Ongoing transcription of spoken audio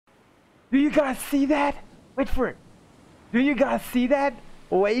Do you guys see that? Wait for it. Do you guys see that?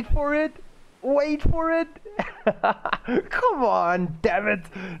 Wait for it. Wait for it. Come on, damn it.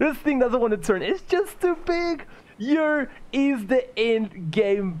 This thing doesn't want to turn. It's just too big. Here is the end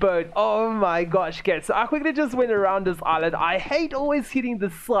game boat. Oh my gosh, guys. So I quickly just went around this island. I hate always hitting the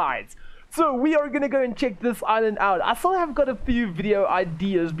sides. So we are gonna go and check this island out. I still have got a few video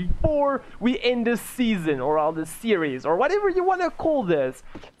ideas before we end this season or this series or whatever you want to call this.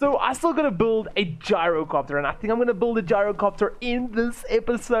 So I still gotta build a gyrocopter, and I think I'm gonna build a gyrocopter in this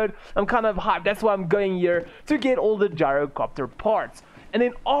episode. I'm kind of hyped. That's why I'm going here to get all the gyrocopter parts. And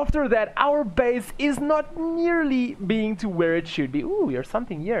then after that, our base is not nearly being to where it should be. Ooh, there's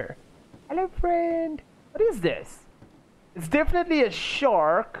something here. Hello, friend. What is this? It's definitely a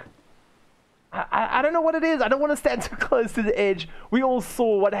shark. I don't know what it is. I don't want to stand too close to the edge. We all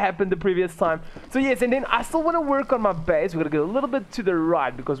saw what happened the previous time. So yes, and then I still want to work on my base. We're going to go a little bit to the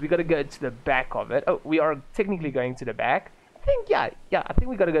right because we got to go to the back of it. Oh, we are technically going to the back. I think, yeah, I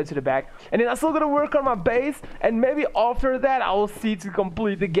think we gotta go to the back. And then I still gotta work on my base, and maybe after that I will see to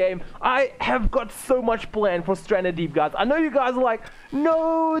complete the game. I have got so much planned for Stranded Deep, guys. I know you guys are like,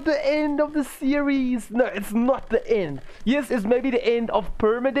 no, the end of the series. No, it's not the end. Yes, it's maybe the end of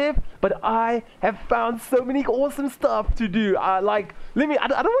Permadeath, but I have found so many awesome stuff to do. I don't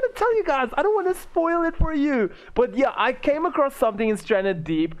want to tell you guys, I don't want to spoil it for you, but yeah, I came across something in Stranded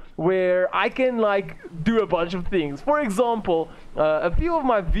Deep where I can like do a bunch of things. For example, a few of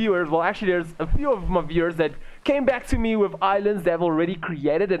my viewers, well actually there's a few of my viewers that came back to me with islands they've already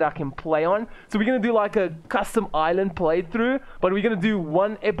created that I can play on. So we're gonna do like a custom island playthrough, but we're gonna do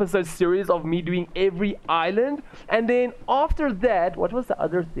one episode series of me doing every island. And then after that, what was the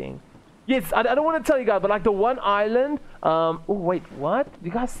other thing? Yes, I don't want to tell you guys, but like the one island, oh wait, what? Do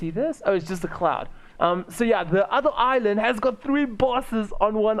you guys see this? Oh, it's just a cloud. So yeah, the other island has got 3 bosses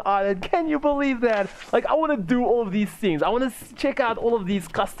on one island. Can you believe that? Like, I want to do all of these things. I want to check out all of these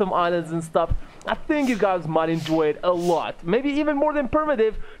custom islands and stuff. I think you guys might enjoy it a lot. Maybe even more than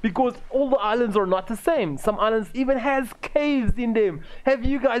Permadeath, because all the islands are not the same. Some islands even has caves in them. Have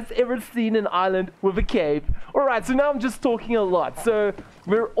you guys ever seen an island with a cave? Alright, so now I'm just talking a lot. So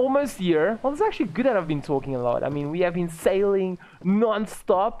we're almost here. Well, it's actually good that I've been talking a lot. I mean, we have been sailing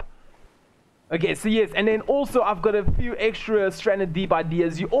non-stop. Okay, so yes, and then also I've got a few extra Stranded Deep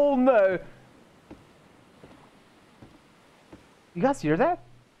ideas. You all know. You guys hear that?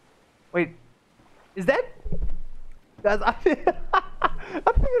 Wait, is that? Guys, I think it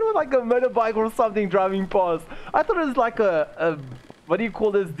was like a motorbike or something driving past. I thought it was like a what do you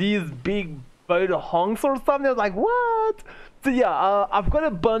call this? These big boat honks or something. I was like, what? So yeah, I've got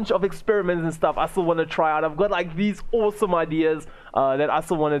a bunch of experiments and stuff I still want to try out. I've got like these awesome ideas that I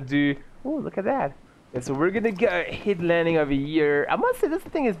still want to do. Oh, look at that. Okay, so we're gonna go head landing over here. I must say this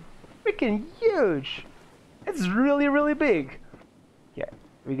thing is freaking huge. It's really, really big. Okay,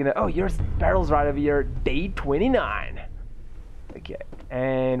 we're gonna, oh, here's barrels right over here. Day 29. Okay,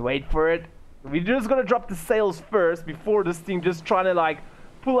 and wait for it. We're just gonna drop the sails first before this thing just trying to like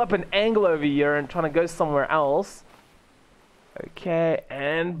pull up an angle over here and trying to go somewhere else. Okay,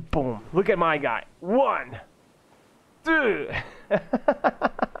 and boom. Look at my guy. 1, 2.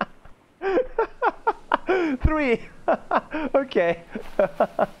 3. Okay.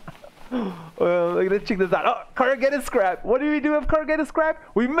 Well, let's check this out. Oh, corrugated scrap. What do we do with corrugated scrap?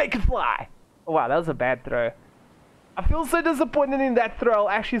 We make it fly. Oh, wow, that was a bad throw. I feel so disappointed in that throw. I'll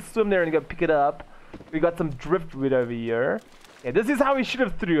actually swim there and go pick it up. We got some driftwood over here. Yeah, this is how we should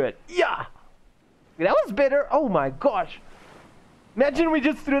have threw it. Yeah. That was better. Oh my gosh. Imagine we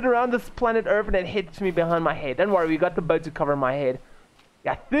just threw it around this planet Earth and it hit me behind my head. Don't worry, we got the boat to cover my head.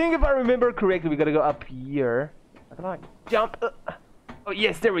 Yeah, I think if I remember correctly, we gotta go up here. I can like jump. Oh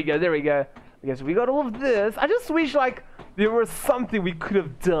yes, there we go, there we go. Okay, so we got all of this. I just wish like there was something we could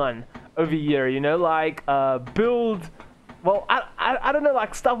have done over here, you know, like build. Well, I don't know,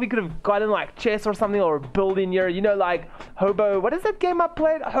 like stuff we could have gotten like chests or something, or build in here, you know, like Hobo. What is that game I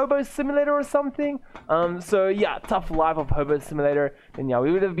played? Hobo Simulator or something. So yeah, Tough Life of Hobo Simulator. And yeah,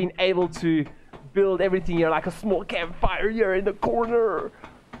 we would have been able to build everything here, like a small campfire here in the corner.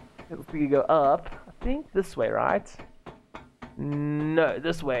 We can go up. I think this way, right? No,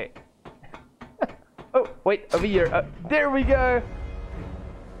 this way. Oh, wait, over here. There we go.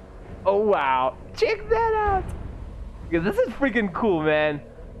 Oh, wow. Check that out. Okay, this is freaking cool, man.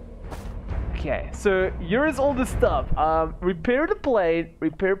 Okay, so here is all the stuff. Repair the plane,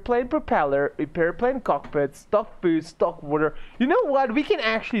 repair plane propeller, repair plane cockpit, stock food, stock water. You know what? We can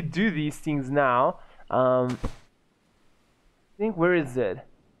actually do these things now. I think, where is it?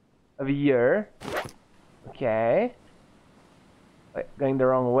 Over here. Okay. Wait, going the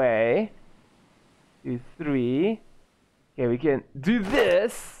wrong way. 2, 3. Okay, we can do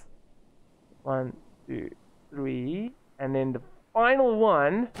this. 1, 2, 3. And then the final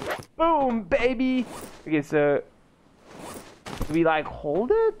one. Boom, baby. Okay, so do we like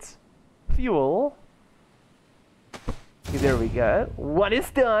hold it? Fuel. Okay, there we go. One is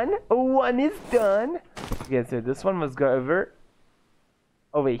done. One is done. Okay, so this one must go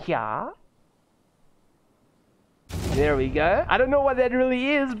over here. There we go. I don't know what that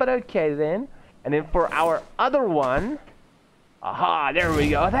really is, but okay then. And then for our other one, aha, there we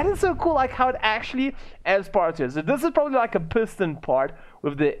go. That is so cool, like how it actually adds power to it. So this is probably like a piston part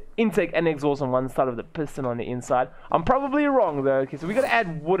with the intake and exhaust on one side of the piston on the inside. I'm probably wrong though. Okay, so we gotta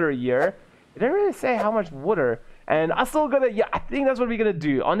add water here. It didn't really say how much water. And I still gotta, yeah, I think that's what we're gonna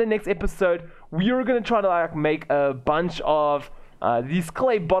do. On the next episode, we are gonna try to like make a bunch of these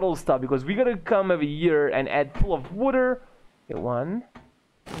clay bottle stuff, because we gotta come over here and add full of water. Okay, 1.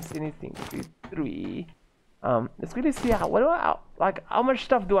 Don't see anything. 2, 3. Let's really see how much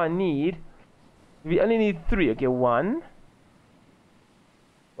stuff do I need? We only need 3. Okay, 1.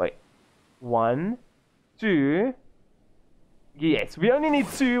 Wait. 1, 2. Yes, we only need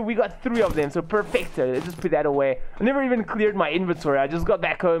 2. We got 3 of them, so perfecto. Let's just put that away. I never even cleared my inventory. I just got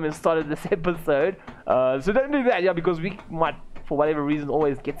back home and started this episode. So don't do that, yeah, because we might, for whatever reason,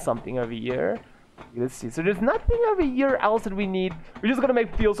 always get something over here. Let's see. So there's nothing over here else that we need. We're just gonna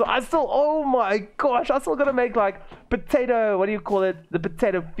make fuel. So I still, oh my gosh, I still gotta make like potato, what do you call it? The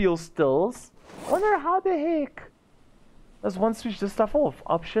potato fuel stills. I wonder how the heck does one switch this stuff off?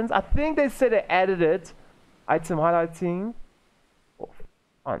 Options. I think they said they added it. Item highlighting. Off.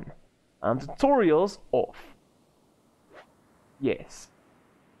 On. Tutorials off. Yes.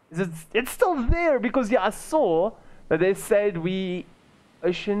 It's still there because yeah, I saw that they said that we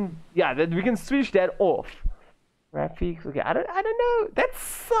can switch that off. Graphics. Okay, I don't know. That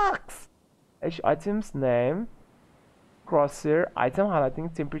sucks. Items name. Crosshair. Item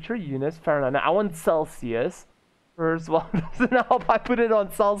highlighting. Temperature units. Fahrenheit. Now I want Celsius. First one. So now if I put it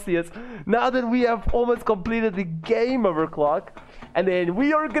on Celsius, now that we have almost completed the game Overclock, and then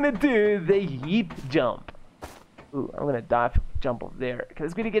we are gonna do the heat jump. Ooh, I'm gonna dive jump off there. Okay,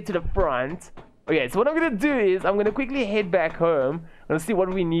 let's get to the front. Okay, so what I'm gonna do is I'm gonna quickly head back home. I'm gonna see what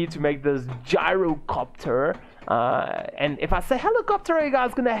we need to make this gyrocopter. And if I say helicopter, are you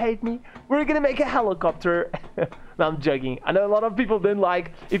guys gonna hate me? We're gonna make a helicopter. No, I'm joking. I know a lot of people didn't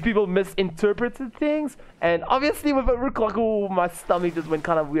like if people misinterpreted things. And obviously with Overclock, oh, my stomach just went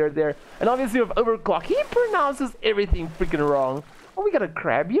kind of weird there. And obviously with Overclock, he pronounces everything freaking wrong. Oh, we got a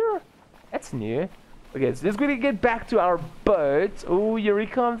crab here? That's new. Okay, so let's quickly get back to our boat. Oh, here he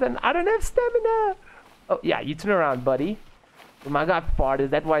comes, and I don't have stamina. Oh, yeah, you turn around, buddy. Oh my god, fart.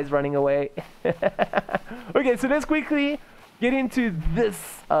 Is that why he's running away? Okay, so let's quickly get into this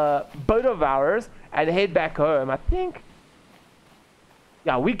boat of ours and head back home. I think,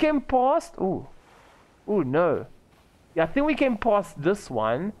 yeah, we came past. Ooh, no. Yeah, I think we came past this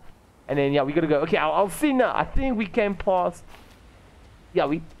one, and then yeah, we gotta go. Okay, I'll see now. I think we came past. Yeah,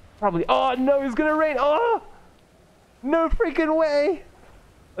 we probably. Oh no, it's gonna rain. Oh, no freaking way.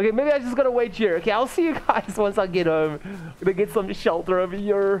 Okay, maybe I just gotta wait here. Okay, I'll see you guys once I get home. I'm gonna get some shelter over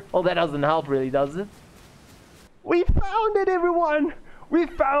here. Oh, that doesn't help really, does it? We found it, everyone. We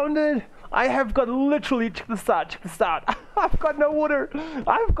found it. I have got literally, check this out. I've got no water.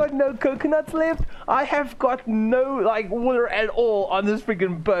 I've got no coconuts left. I have got no like water at all on this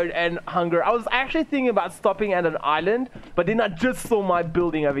freaking boat, and hunger. I was actually thinking about stopping at an island, but then I just saw my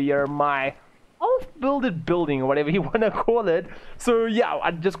building over here, my off-builded building or whatever you want to call it. So yeah,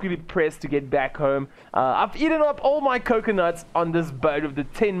 I just quickly pressed to get back home. I've eaten up all my coconuts on this boat with the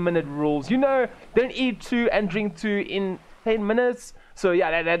 10-minute rules. You know, don't eat 2 and drink 2 in 10 minutes. So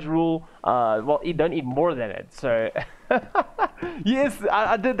yeah, that's rule. Well, don't eat more than it. So yes,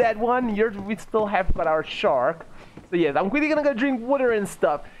 I did that one. Here we still have got our shark. So yes, I'm quickly gonna go drink water and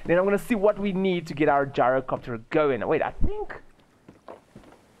stuff. And then I'm gonna see what we need to get our gyrocopter going. Wait, I think.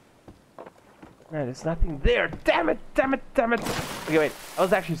 No, there's nothing there. Damn it. Okay, wait. I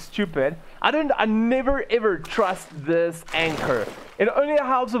was actually stupid. I never ever trust this anchor. It only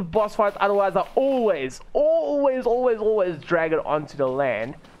helps with boss fights. Otherwise, I always drag it onto the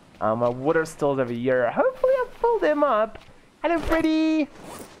land. My water stills over here. Hopefully, I fill them up. Hello, Freddy.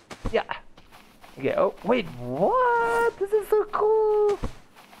 Yeah. Okay. Oh, wait. What? This is so cool.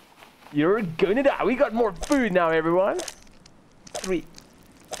 You're gonna die. We got more food now, everyone. 3,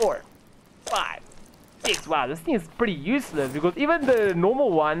 4, 5, 6. Wow, this thing is pretty useless because even the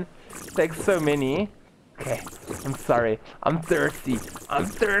normal one takes so many. Okay, I'm sorry. I'm thirsty.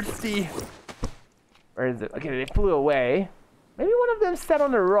 Where is it? Okay, they flew away. Maybe one of them sat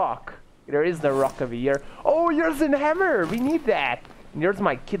on a rock. There is no rock over here. Oh, here's a hammer. We need that. And here's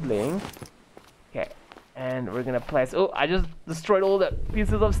my kidling. Okay. And we're gonna place... Oh, I just destroyed all the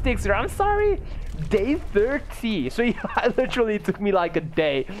pieces of sticks here. I'm sorry. Day 30. So yeah, it literally took me like a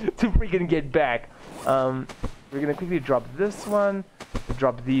day to freaking get back. We're gonna quickly drop this one.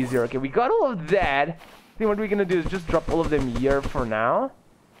 Drop these here. Okay, we got all of that. I think what we're gonna do is just drop all of them here for now.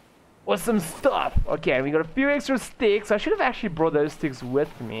 Awesome stuff. Okay, we got a few extra sticks. I should have actually brought those sticks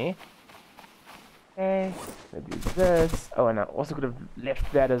with me. Okay, let's do this. Oh, and I also could have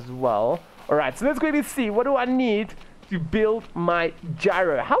left that as well. Alright, so let's quickly see. What do I need to build my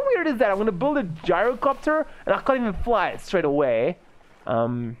gyro? How weird is that? I'm gonna build a gyrocopter and I can't even fly it straight away.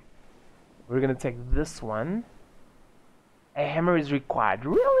 We're gonna take this one. A hammer is required.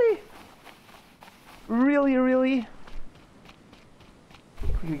 Really? Really?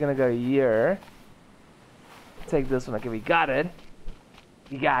 We're gonna go here. Take this one. Okay, we got it.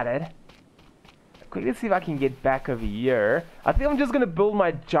 We got it. Quickly see if I can get back over here. I think I'm just gonna build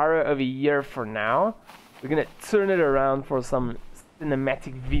my gyro over here for now. We're gonna turn it around for some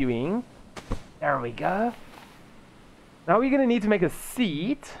cinematic viewing. There we go. Now we're gonna need to make a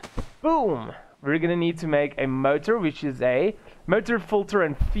seat. Boom. We're gonna need to make a motor, which is a motor, filter,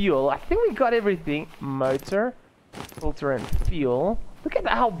 and fuel. I think we got everything. Motor, filter, and fuel. Look at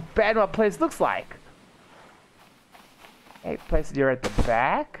how bad my place looks like. Okay, place it here at the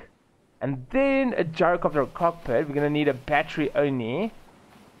back. And then a gyrocopter cockpit. We're gonna need a battery only.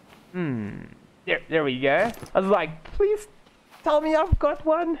 There we go. I was like, please tell me I've got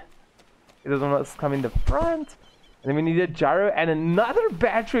one. It doesn't want to come in the front. And then we need a gyro and another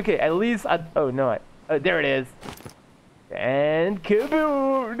battery. Okay, at least oh no, oh, there it is. And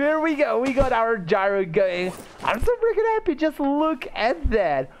kaboom! There we go. We got our gyro going. I'm so freaking happy. Just look at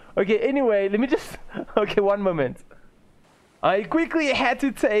that. Okay, anyway, let me just... Okay, one moment. I quickly had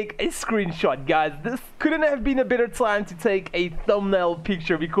to take a screenshot, guys. This couldn't have been a better time to take a thumbnail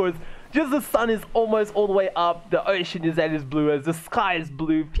picture because just the sun is almost all the way up. The ocean is at its bluest. The sky is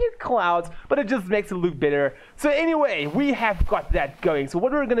blue. Few clouds, but it just makes it look better. So anyway, we have got that going. So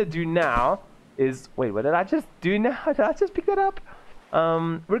what we're going to do now is... Wait, what did I just do now? Did I just pick that up?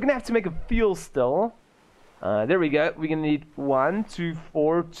 We're going to have to make a fuel still. There we go. We're going to need 1, 2,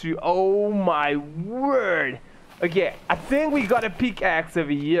 4, 2. Oh my word. Okay, I think we got a pickaxe over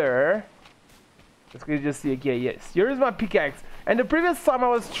here. Let's go just see. Okay, yes. Here's my pickaxe. And the previous time I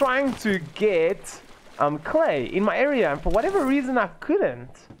was trying to get clay in my area. And for whatever reason, I couldn't.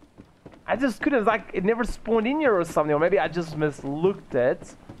 I just couldn't. Like, it never spawned in here or something. Or maybe I just mislooked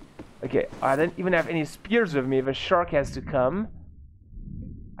it. Okay, I don't even have any spears with me if a shark has to come.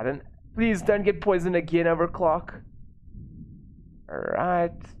 I don't... Please don't get poisoned again, Overclock.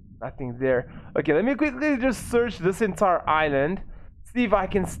 Alright. Nothing there. Okay, let me quickly just search this entire island. See if I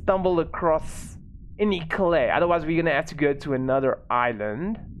can stumble across any clay. Otherwise, we're gonna have to go to another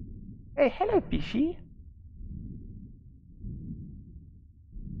island. Hey, hello, fishy.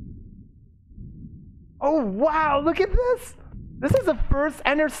 Oh, wow, look at this. This is the first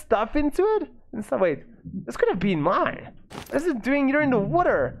and there's stuff into it. And so, wait, this could have been mine. What is it doing here in the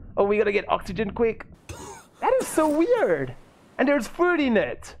water? Oh, we gotta get oxygen quick. That is so weird. And there's food in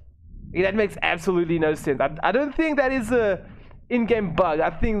it. That makes absolutely no sense. I don't think that is a in-game bug. I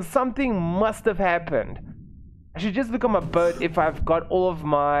think something must have happened. I should just look on my boat if I've got all of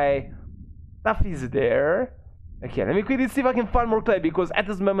my stuffies there. Okay, let me quickly see if I can find more clay because at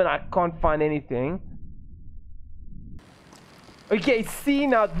this moment I can't find anything. Okay, see,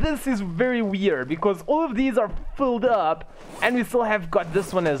 now this is very weird because all of these are filled up and we still have got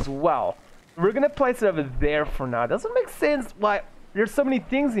this one as well. We're gonna place it over there for now. Doesn't make sense why there's so many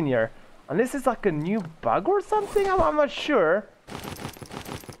things in here. Unless it's like a new bug or something, I'm not sure.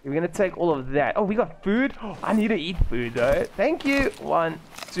 We're gonna take all of that. Oh, we got food. Oh, I need to eat food though. Thank you. 1,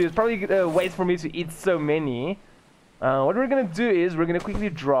 2. It's probably gonna wait for me to eat so many. What we're gonna do is we're gonna quickly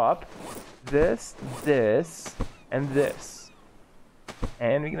drop this, this, and this.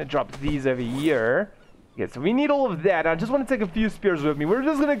 And we're gonna drop these over here. Okay, so we need all of that. I just want to take a few spears with me. We're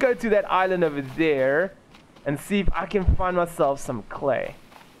just gonna go to that island over there and see if I can find myself some clay.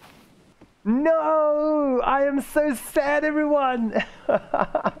 No! I am so sad, everyone!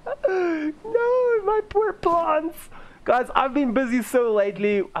 No, my poor plants! Guys, I've been busy so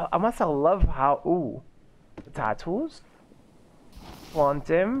lately. I must have loved how... Ooh. Potatoes. Plant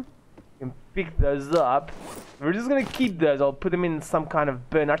them. You can pick those up. We're just gonna keep those. I'll put them in some kind of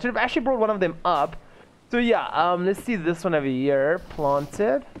bin. I should have actually brought one of them up. So yeah, let's see this one over here.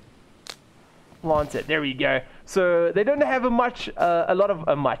 Planted. Planted. There we go. So they don't have much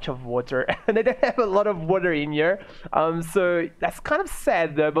of water. They don't have a lot of water in here. So that's kind of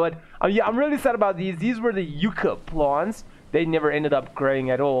sad though. But yeah, I'm really sad about these. These were the yucca plants. They never ended up growing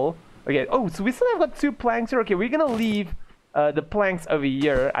at all. Okay. Oh, so we still have got 2 planks here. Okay, we're gonna leave the planks over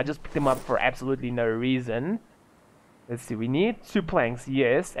here. I just picked them up for absolutely no reason. Let's see. We need 2 planks,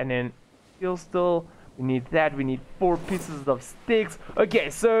 yes, and then still. We need that. We need 4 pieces of sticks. Okay,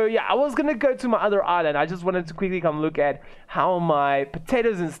 so yeah, I was gonna go to my other island. I just wanted to quickly come look at how my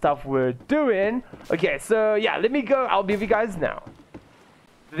potatoes and stuff were doing. Okay, so yeah, let me go. I'll be with you guys now.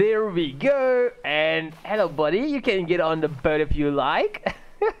 There we go. And hello, buddy. You can get on the boat if you like.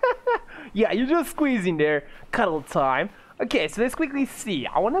 Yeah, you just squeeze in there. Cuddle time. Okay, so let's quickly see.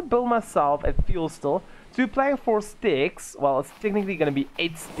 I want to build myself a fuel still. 2 plank, 4 sticks. Well, it's technically gonna be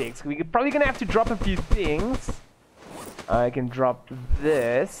 8 sticks. We're probably gonna have to drop a few things. I can drop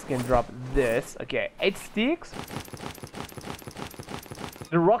this. Can drop this. Okay, 8 sticks.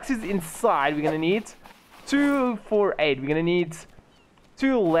 The rocks is inside. We're gonna need 2, 4, 8. We're gonna need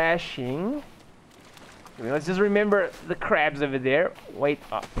 2 lashing. Okay, let's just remember the crabs over there. Wait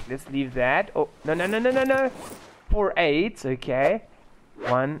up. Let's leave that. Oh, no. 4, 8. Okay.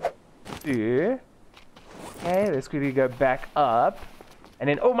 1, 2. Okay, let's quickly go back up. And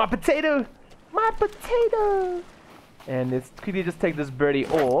then, oh, my potato! My potato! And let's quickly just take this birdie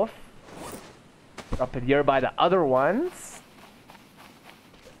off. Drop it here by the other ones.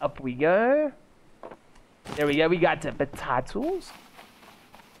 Up we go. There we go, we got the potatoes.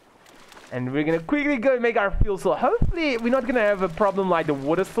 And we're gonna quickly go make our fuel cell. Hopefully, we're not gonna have a problem like the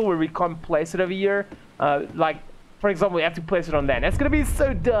water cell where we can't place it over here. Like, for example, we have to place it on that. That's gonna be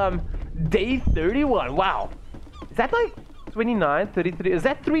so dumb. Day 31. Wow. Is that like 29, 33? Is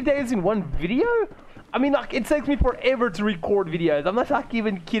that 3 days in one video? I mean, like, it takes me forever to record videos. I'm not like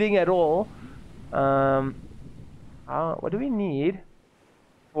even kidding at all. What do we need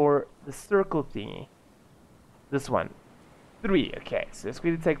for the circle thingy? This one. 3. Okay, so let's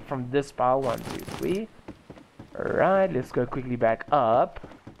quickly take from this pile. 1, 2, 3. Alright, let's go quickly back up.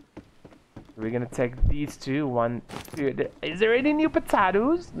 We're gonna take these 2. 1, 2. Is there any new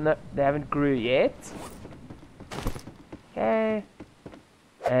potatoes? No, they haven't grew yet. Okay.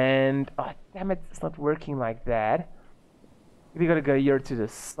 And oh damn it, it's not working like that. We gotta go here to the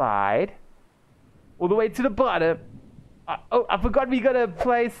side. All the way to the bottom. Oh, I forgot we gotta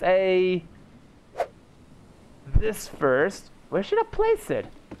place this first. Where should I place it?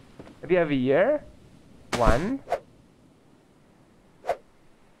 Maybe over here. 1.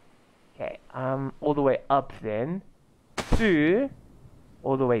 Okay, all the way up then. 2,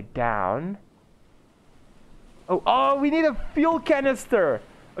 all the way down. Oh, we need a fuel canister.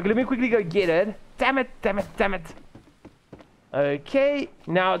 Okay, let me quickly go get it. Damn it. Okay,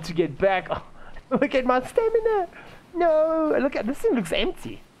 now to get back. Oh, look at my stamina. No, look at this thing looks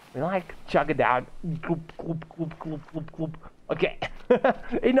empty. We like chug it down. Gloop. Okay,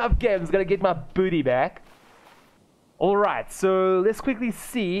 enough games. Gotta get my booty back. Alright, so let's quickly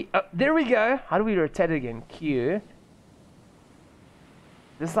see. There we go. How do we rotate it again? Q.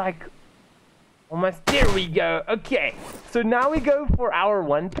 Just like almost. There we go. Okay, so now we go for our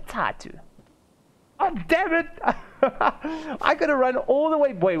 1 potato. Oh, damn it. I gotta run all the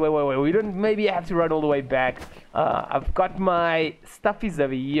way. Wait. We don't maybe have to run all the way back. I've got my stuffies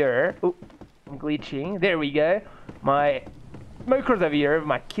over here. Oh, I'm glitching. There we go. My smokers over here.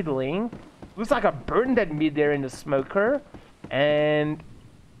 My kindling. Looks like I burned that meat there in the smoker. And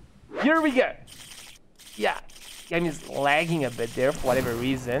here we go. Yeah, game is lagging a bit there for whatever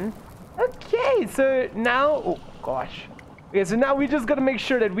reason. Okay, so now, oh gosh. Okay, so now we just gotta make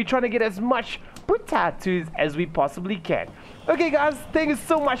sure that we're trying to get as much potatoes as we possibly can. Okay guys, thank you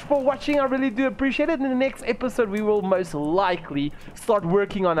so much for watching. I really do appreciate it. In the next episode we will most likely start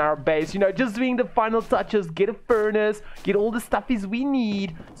working on our base, you know, just doing the final touches, get a furnace, get all the stuffies we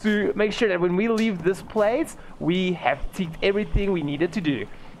need to make sure that when we leave this place we have ticked everything we needed to do.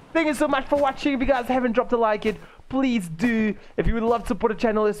 Thank you so much for watching. If you guys haven't dropped a like it, please do. If you would love to support the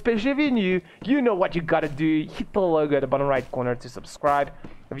channel, especially if you're new, you know what you gotta do. Hit the logo at the bottom right corner to subscribe.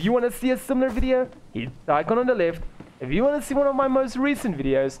 If you want to see a similar video, hit the icon on the left. If you want to see one of my most recent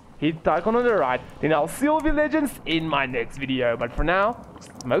videos, hit the icon on the right. Then I'll see all of you legends in my next video. But for now,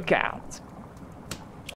 smoke out.